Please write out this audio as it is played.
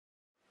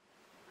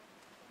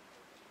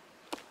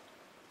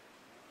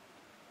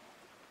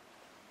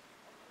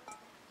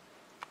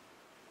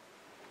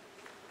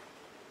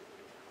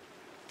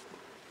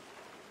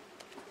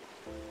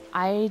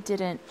I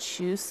didn't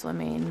choose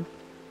swimming.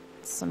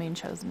 Swimming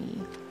chose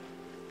me.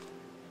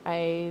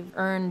 I've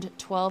earned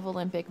 12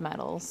 Olympic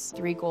medals,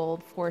 3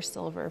 gold, 4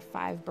 silver,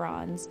 5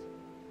 bronze.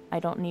 I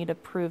don't need to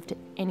prove to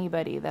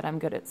anybody that I'm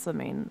good at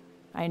swimming.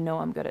 I know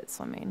I'm good at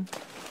swimming.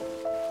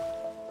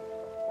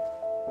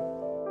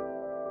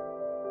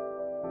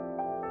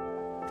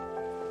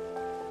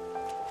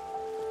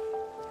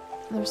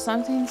 There's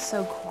something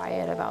so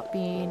quiet about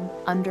being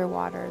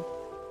underwater.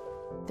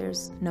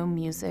 There's no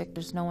music,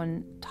 there's no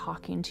one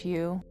talking to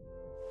you.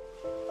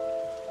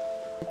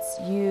 It's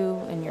you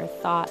and your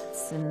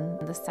thoughts and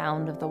the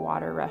sound of the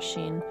water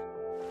rushing.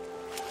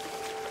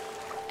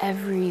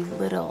 Every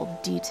little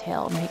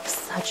detail makes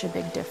such a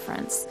big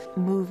difference.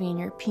 Moving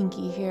your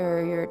pinky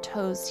here, your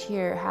toes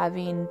here,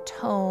 having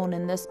tone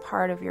in this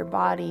part of your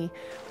body,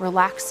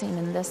 relaxing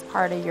in this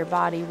part of your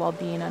body while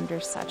being under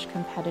such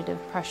competitive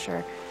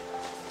pressure.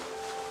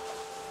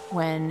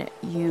 When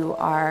you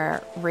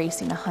are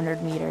racing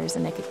 100 meters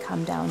and it could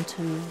come down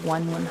to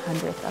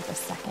 1/100th of a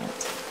second.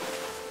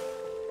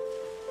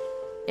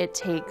 It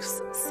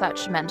takes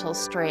such mental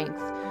strength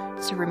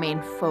to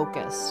remain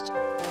focused.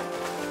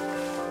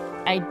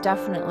 I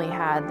definitely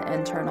had the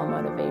internal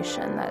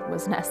motivation that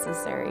was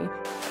necessary,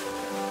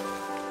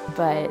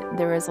 but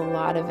there was a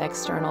lot of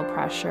external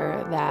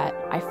pressure that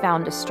I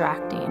found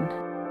distracting.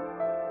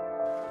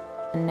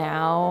 And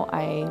now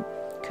I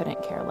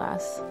couldn't care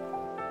less.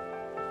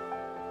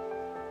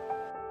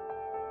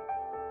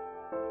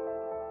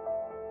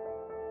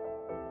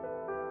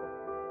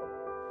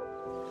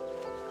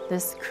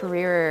 This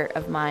career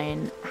of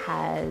mine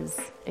has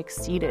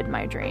exceeded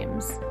my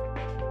dreams,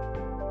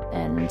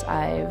 and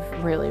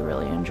I've really,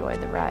 really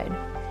enjoyed the ride.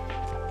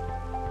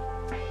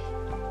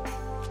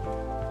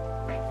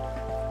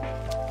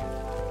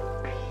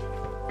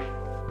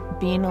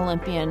 Being an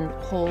Olympian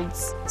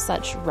holds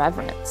such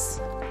reverence.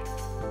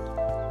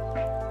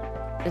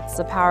 It's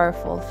a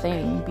powerful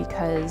thing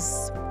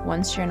because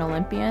once you're an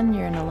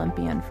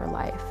Olympian for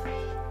life.